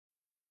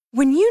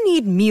When you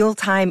need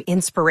mealtime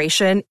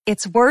inspiration,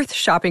 it's worth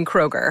shopping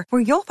Kroger,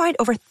 where you'll find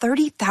over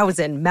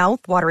 30,000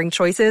 mouth-watering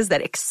choices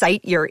that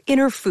excite your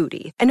inner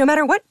foodie. And no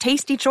matter what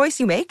tasty choice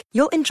you make,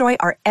 you'll enjoy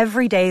our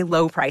everyday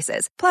low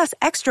prices, plus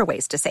extra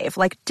ways to save,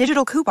 like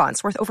digital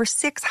coupons worth over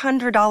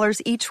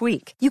 $600 each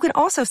week. You can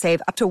also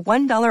save up to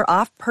 $1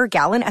 off per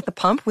gallon at the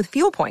pump with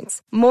fuel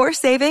points. More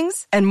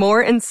savings and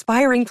more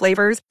inspiring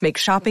flavors make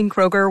shopping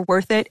Kroger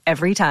worth it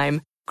every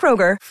time.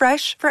 Kroger,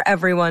 fresh for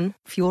everyone.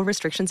 Fuel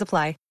restrictions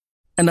apply.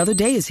 Another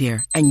day is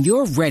here, and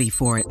you're ready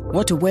for it.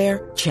 What to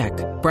wear? Check.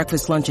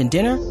 Breakfast, lunch, and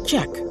dinner?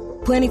 Check.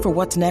 Planning for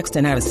what's next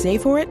and how to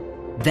save for it?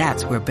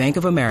 That's where Bank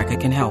of America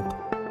can help.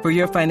 For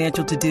your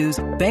financial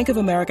to-dos, Bank of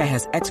America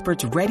has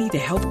experts ready to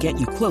help get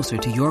you closer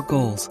to your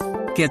goals.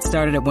 Get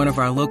started at one of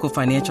our local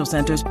financial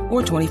centers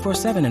or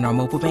 24/7 in our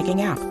mobile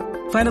banking app.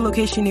 Find a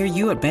location near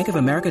you at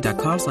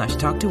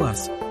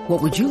bankofamerica.com/talktous.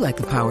 What would you like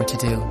the power to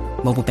do?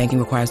 Mobile banking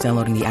requires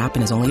downloading the app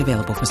and is only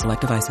available for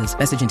select devices.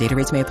 Message and data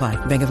rates may apply.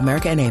 Bank of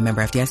America N.A.,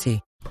 member FDIC.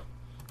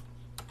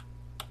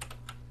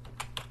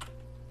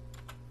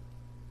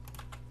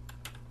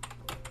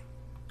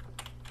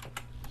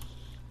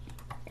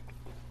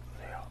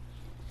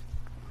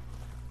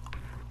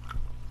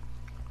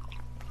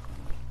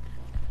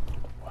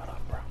 What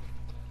up, bro?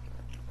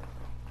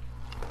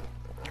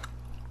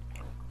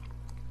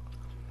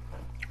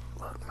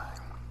 Look, man.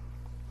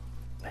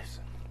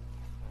 Listen.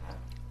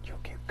 You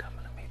keep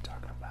coming to me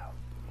talking about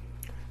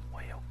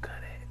what you're good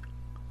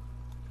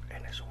at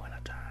in this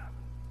wintertime,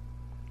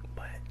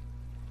 but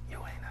you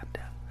ain't out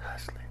there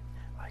hustling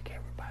like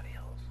everybody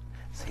else.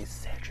 See,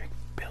 Cedric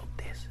built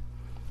this.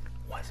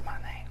 What's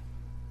my name?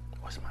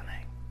 What's my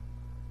name?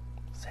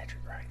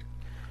 Cedric, right?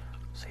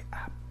 See,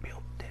 I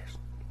built this.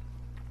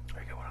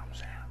 You get what I'm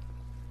saying?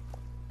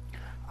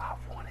 I've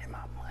wanted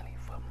my money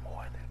for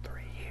more than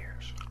 3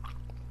 years.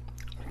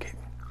 You get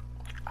me?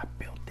 I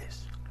built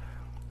this.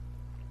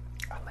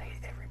 I laid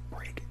every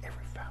brick,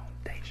 every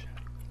foundation.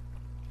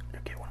 You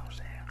get what I'm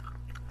saying?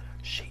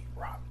 Sheet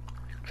rock,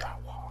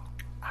 drywall.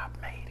 I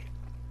made it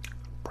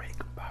brick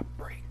by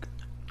brick.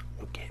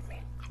 You get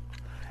me?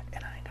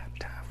 And I ain't got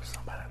time for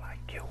somebody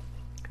like you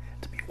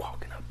to be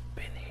walking up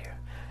in here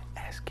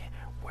asking,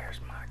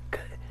 where's my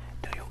cut?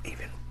 Do you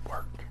even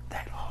work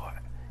that hard?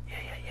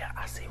 Yeah.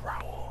 I see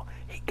Raul.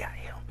 He got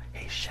him.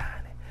 He's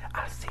shining.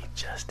 I see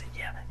Justin.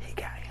 Yeah, he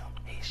got him.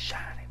 He's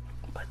shining.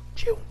 But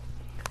you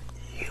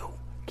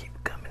keep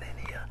coming in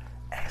here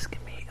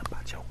asking me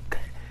about your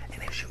cut.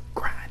 And as you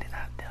grinding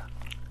out there,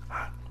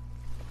 huh?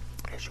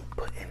 As you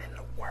putting in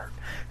the work,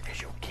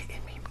 as you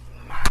getting me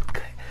my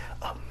cut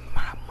of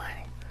my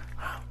money,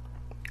 huh?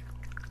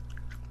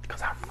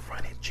 Because I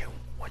fronted you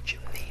what you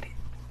needed.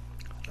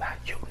 Now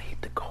you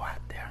need to go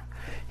out there,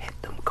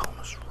 hit them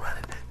corners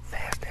running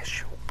fast as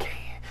you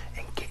can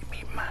and get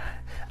me mine.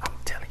 I'm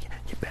telling you,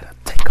 you better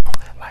take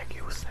off like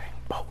you Usain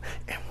Bolt.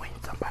 And when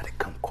somebody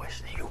come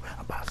question you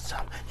about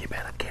something, you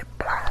better get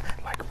blind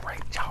like Ray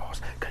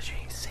Charles, because you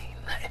ain't seen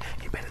nothing.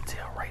 You better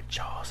tell Ray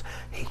Charles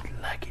he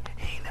lucky.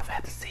 He ain't never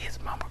had to see his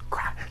mama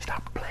cry.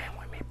 Stop playing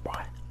with me,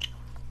 boy.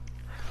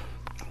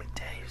 Let me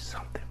tell you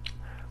something.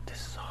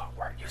 This is hard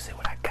work. You see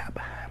what I got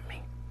behind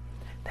me?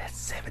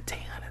 That's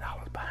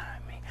 $1,700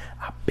 behind me.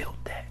 I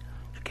built that.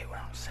 You get what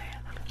I'm saying?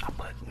 I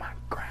put my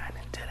grind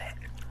into that.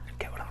 You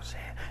get what I'm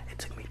saying? It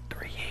took me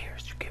 3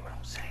 years. You get what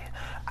I'm saying?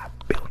 I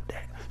built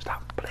that.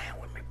 Stop playing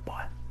with me,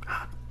 boy.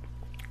 Huh?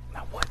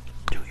 Now what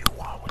do you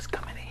always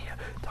coming in here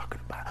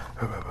talking about?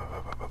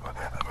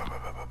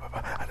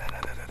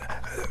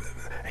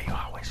 And you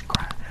always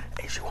grind.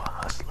 Is you a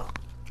hustler?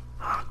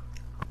 Huh?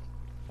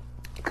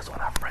 Because when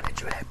I fronted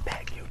you that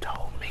back, you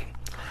told me,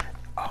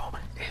 oh,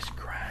 it's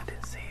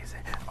grinding season.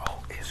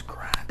 Oh, it's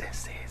grinding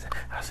season.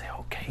 I said,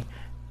 okay,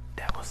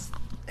 that was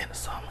in the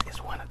summer.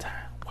 It's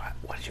wintertime.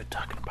 What are you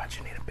talking about?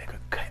 You need a bigger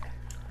cut.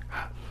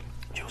 Huh?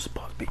 You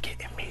supposed to be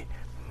getting me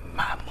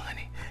my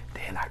money.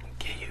 Then I can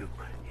give you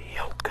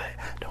your cut.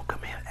 Don't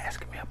come here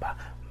asking me about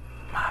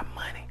my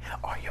money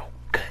or your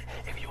cut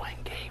if you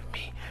ain't gave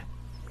me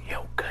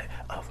your cut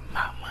of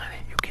my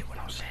money. You get what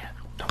I'm saying?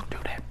 Don't do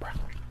that, bro.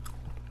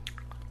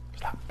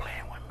 Stop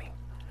playing with me.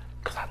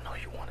 Because I know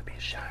you want to be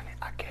shining.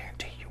 I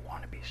guarantee you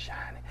want to be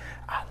shining.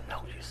 I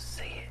know you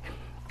see it.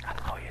 I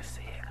know you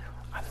see it.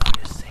 I know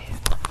you see it.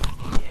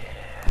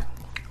 Yeah.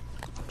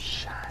 I'm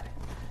shining.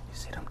 You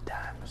see them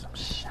diamonds? I'm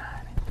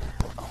shining.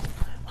 Oh,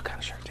 what kind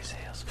of shirt this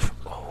is?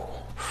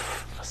 Oh,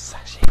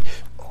 Versace.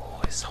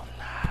 Oh, it's so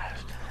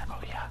nice.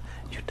 Oh, yeah.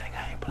 You think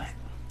I ain't playing?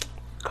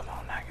 Come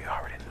on now. You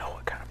already know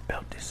what kind of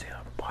belt this is,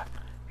 boy.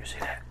 You see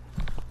that?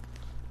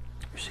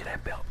 You see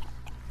that belt?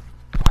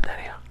 What that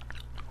is?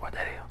 What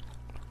that is?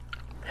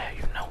 Yeah,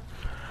 you know.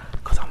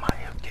 Because I'm out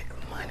here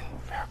getting money.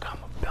 Farrakhan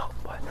belt,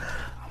 but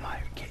I'm out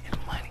here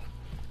getting money.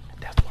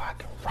 That's why I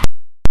can rock.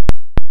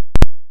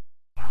 You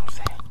know what I'm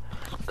saying?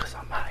 Because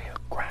I'm out here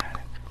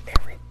grinding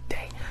every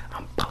day.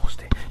 I'm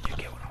posting. You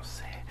get what I'm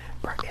saying?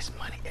 Bro, it's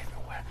money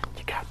everywhere.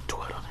 You got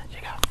Twitter.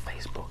 You got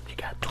Facebook. You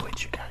got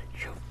Twitch. You got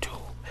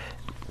YouTube.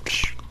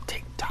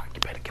 TikTok.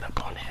 You better get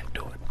up on there and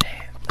do a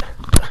dance.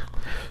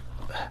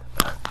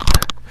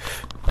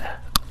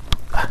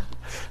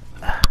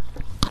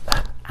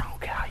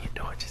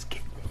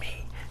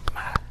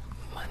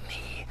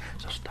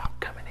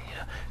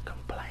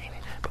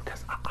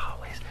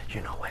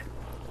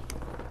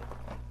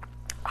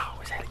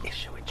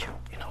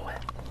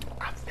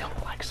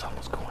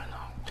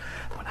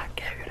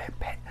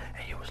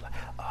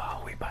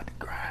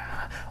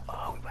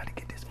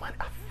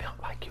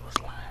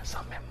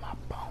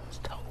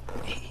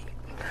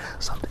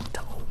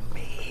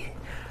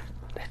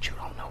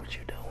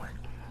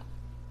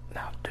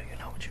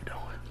 what you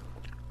doing.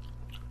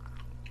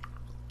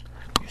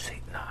 You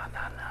see, nah,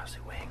 see,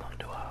 we ain't gonna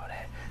do all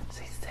that.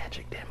 See,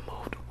 Cedric then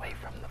moved away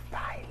from the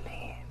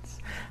violins.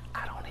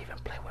 I don't even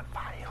play with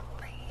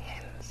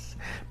violins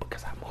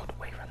because I moved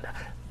away from the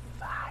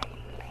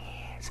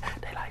violins.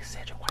 They like,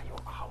 Cedric, why you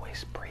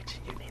always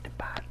preaching? You need to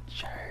buy a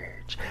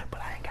church.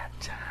 But I ain't got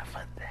time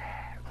for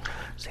that.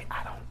 See,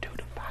 I don't do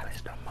the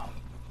violence no more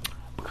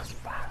because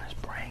violence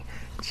bring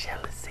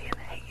jealousy and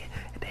hate.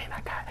 And then I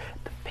got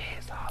the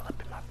feds all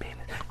up in my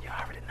business. You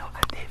already know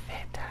I did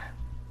fed time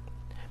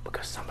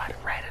because somebody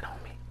ratted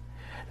on me.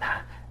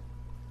 Now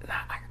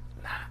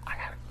I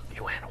got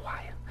you and a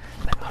wire.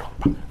 Hold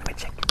on, let me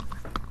check.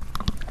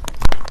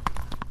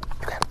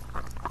 You got it.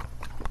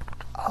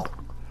 Oh,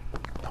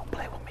 don't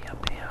play with me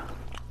up here.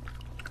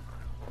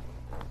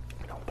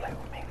 Don't play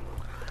with me,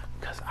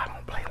 cause I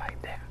don't play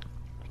like that.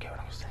 You get what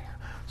I'm saying?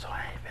 So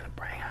I ain't finna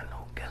bring out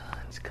no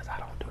guns, cause I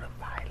don't do the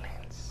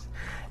violence.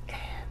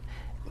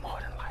 And more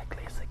than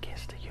likely it's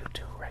against the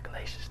YouTube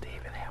regulations to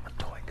even have a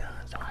toy gun.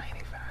 So I ain't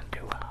even gonna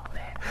do all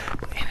that.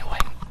 But anyway,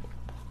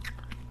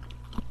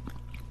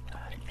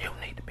 you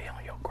need to be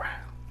on your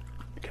ground.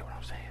 You get what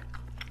I'm saying?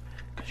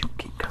 Cause you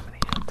keep coming in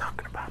here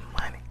talking about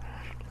money.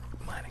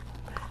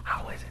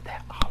 How is it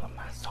that all of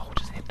my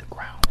soldiers hit the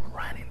ground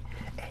running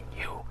and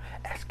you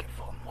asking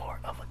for more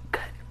of a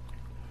cut?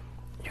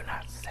 You're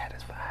not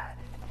satisfied.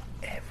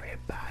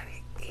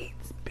 Everybody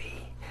eats B.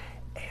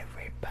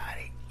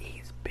 Everybody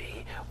eats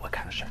B. What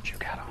kind of shirt you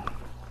got on?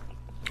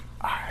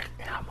 Alright,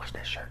 and how much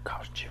that shirt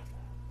cost you?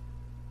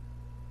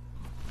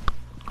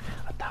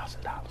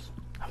 $1,000.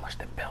 How much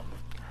that belt?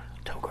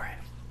 $2,000.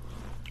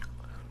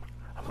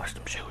 How much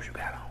them shoes you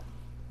got on?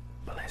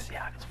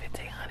 Balenciaga's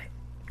 $1,500.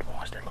 The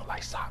ones that look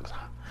like socks,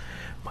 huh?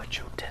 But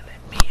you telling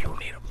me you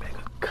need a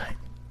bigger cut.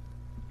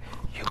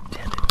 You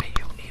telling me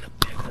you need a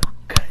bigger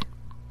cut.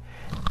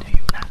 Do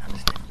you not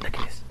understand? Look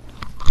at this.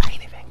 I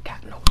ain't even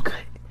got no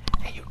cut.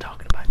 And you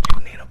talking about you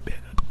need a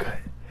bigger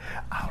cut.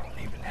 I don't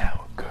even have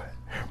a cut.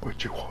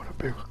 But you want a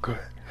bigger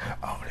cut.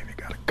 I don't even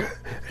got a cut.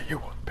 And you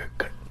want a bigger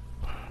cut.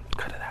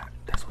 Cut it out.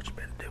 That's what you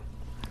better do.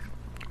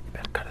 You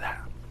better cut it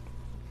out.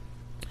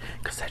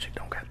 Cause Cedric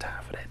don't got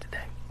time for that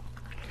today.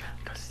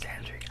 Cause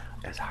Cedric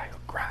is out here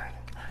grinding.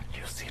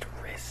 You see the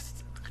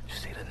wrists. You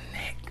see the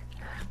neck.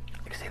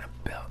 You see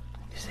the belt.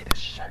 You see the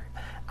shirt.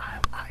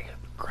 I'm out here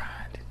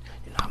grinding.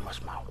 You know how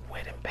much my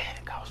wedding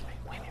band cost me?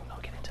 We ain't even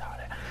gonna get into all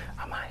that.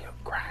 I'm out here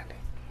grinding.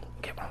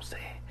 Get what I'm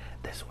saying?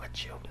 That's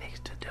what you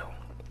need to do.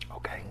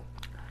 Okay?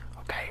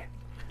 Okay?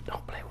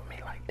 Don't play with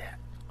me like that.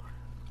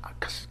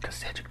 Cause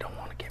Cedric don't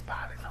want to get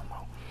violent no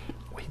more.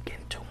 We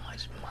getting too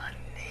much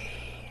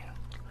money.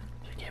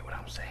 You get what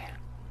I'm saying?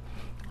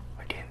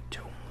 We're getting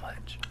too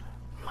much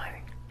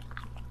money.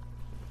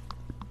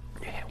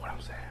 You hear what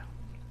I'm saying?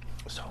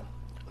 So,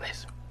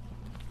 listen.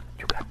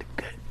 You got the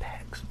good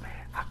packs,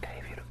 man. I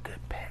gave you the good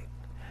pack.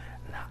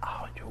 Now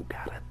all you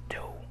gotta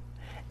do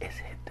is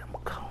hit them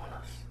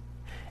corners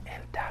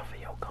and die for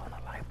your corner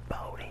like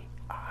Bodie.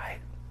 Alright?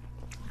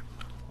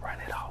 Run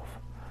it off.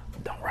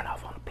 Don't run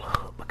off on the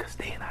plug because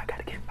then I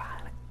gotta get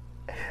violent.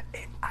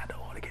 And I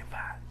don't want to get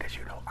violent because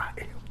you know I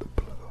am the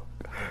plug.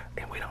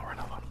 And we don't run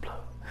off on the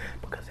plug.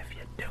 Because if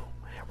you do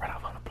run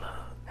off on the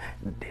plug,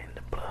 then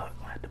the plug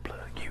will have to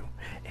plug you.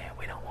 And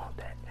we don't want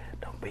that.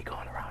 Don't be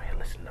going around here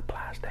listening to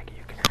Plies thinking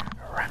you can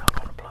run off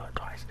on the plug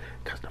twice.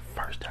 Because the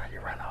first time you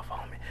run off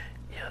on me,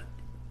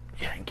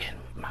 you ain't getting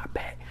my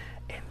back.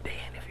 And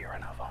then if you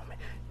run off on me,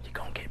 you're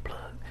going to get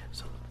plugged.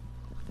 So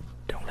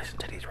don't listen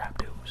to these rap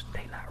dudes.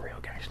 They not real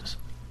gangsters.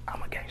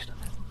 I'm a gangster.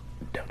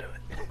 Don't do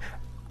it.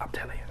 I'm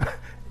telling you.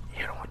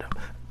 You don't want them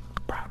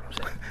problems.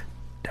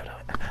 Don't do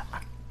it.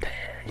 I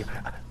tell you.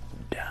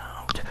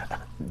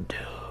 Don't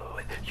do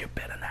it. You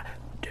better not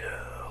do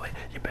it.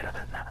 You better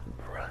not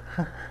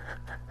run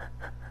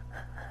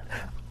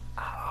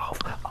off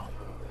on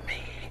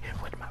me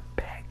with my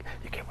back.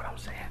 You get what I'm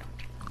saying?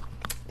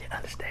 You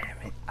understand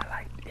me? I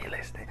like you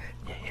listening.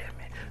 You hear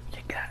me?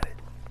 You got it.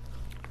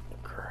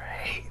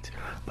 Great.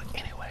 But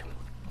anyway,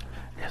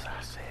 as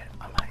I said,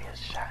 I'm out here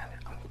shining.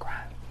 I'm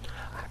grinding.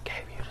 I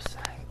gave you the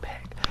same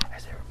pack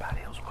as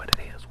everybody else. What it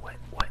is? What?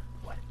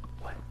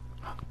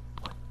 Huh?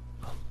 What?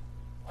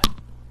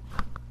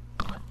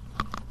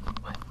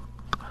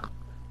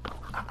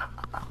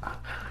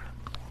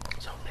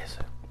 So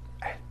listen,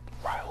 hey,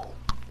 Raul,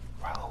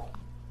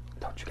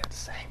 don't you got the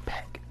same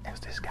pack as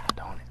this guy,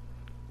 don't it?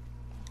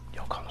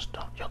 Your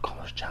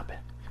corner's jumping,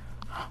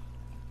 huh?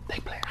 They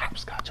playing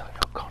hopscotch on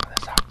your corner.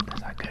 That's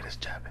how good it's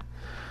jumping.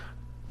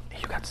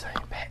 And you got the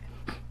same pack,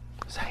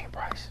 same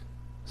price,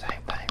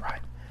 same thing,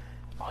 right?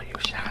 Oh, you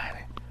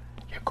shining,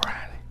 you're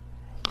grinding,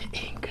 you're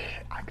eating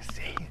good. I can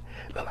see you.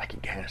 Look like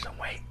you're gaining some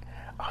weight.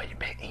 Oh, you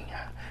been eating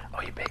out.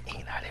 Oh, you been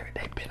eating out every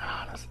day. Been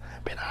honest.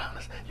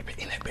 You been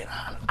eating that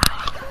bananas.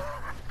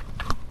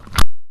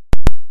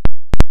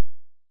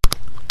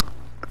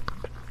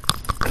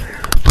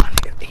 My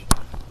nigga eat.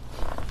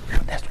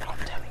 That's what I'm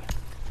telling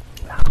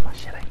you. Nah, my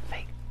shit ain't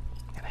fake.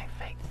 It ain't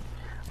fake.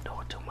 I'm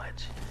doing too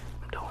much.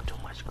 I'm doing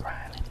too much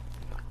grinding.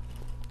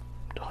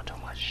 I'm doing too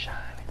much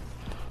shining.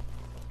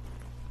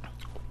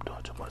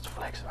 doing too much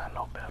flexing. I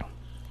know better.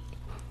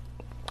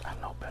 I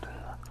know better than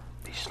to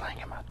be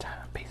slinging my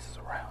timepieces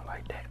around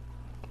like that.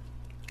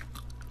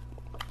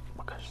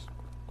 Because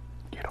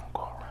you don't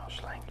go around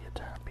slinging your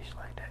timepiece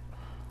like that.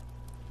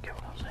 Get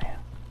what I'm saying?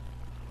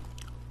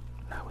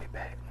 Now we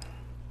back.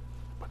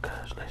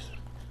 Because listen.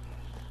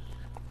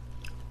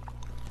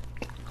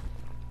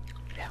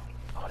 Yeah,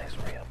 oh, that's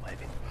real,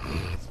 baby.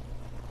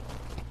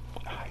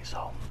 Alright,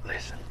 so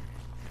listen.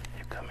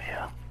 You come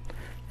here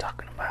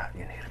talking about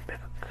you need a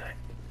bigger cut.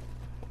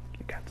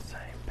 You got the same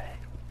pay.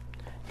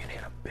 You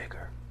need a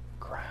bigger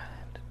grind.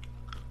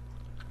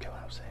 Get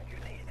what I'm saying? You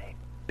need a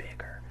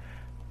bigger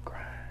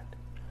grind.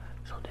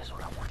 So this is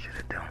what I want you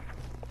to do.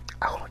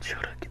 I want you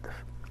to get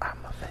out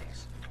of my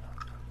face.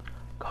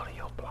 Go to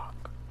your block,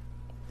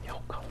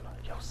 your corner,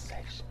 your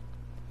section.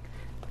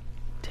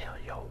 Tell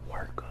your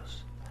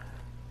workers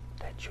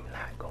that you're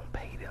not gonna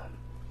pay them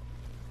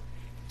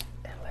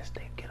unless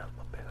they get up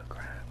a bigger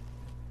grind.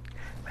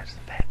 Matter of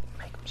fact,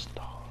 make them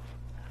starve.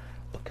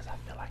 Because I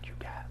feel like you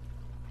got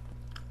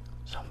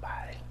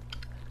somebody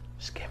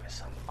skimming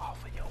something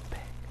off of your pay.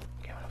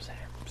 You know what I'm saying?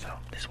 So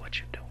this is what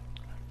you do.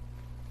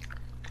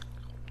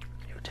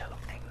 You tell them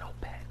ain't no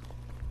pack.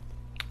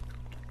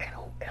 And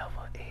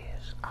whoever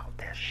is out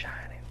there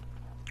shining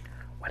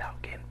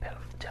without getting paid,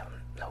 tell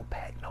them no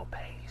pack, no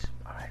pays.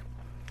 Alright?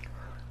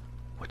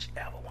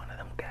 Whichever one of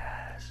them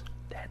guys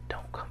that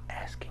don't come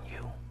asking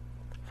you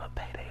for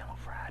payday on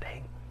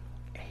Friday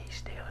and he's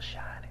still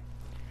shining,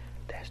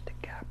 that's the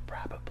guy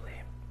probably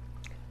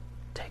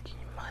taking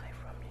your money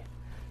from you.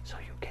 So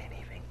you can't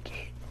even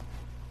get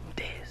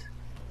this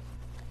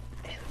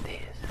and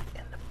this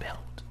in the belt.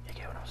 You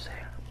get what I'm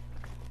saying?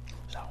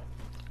 So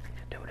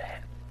you do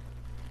that.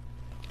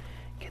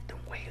 Get them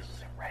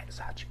weasels and rats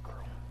out your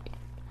crew.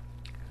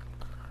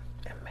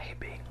 And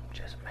maybe,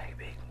 just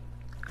maybe,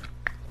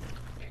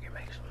 you can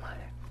make some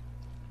money.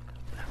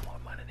 Not more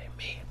money than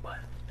me, but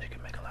you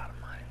can make a lot of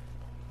money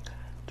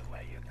to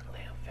where you can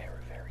live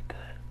very, very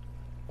good.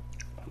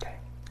 Okay?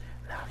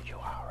 Now you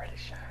already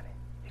shining.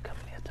 You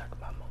coming here talking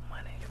about more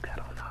money. You got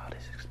on all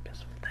these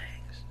expensive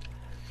things.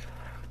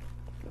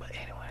 But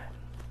anyway,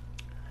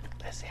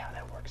 let's see how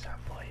that works out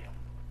for you.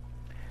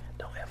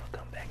 Don't ever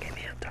come back in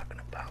here talking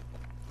about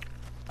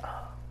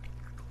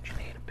you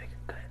need a bigger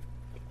cut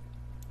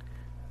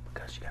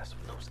because you got some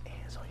loose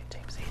ends on your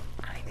team. See,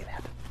 I ain't even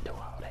have to do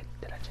all that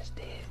I just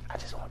did. I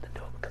just wanted to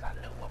do it because I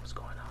knew what was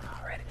going on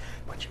already.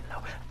 But you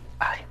know,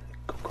 I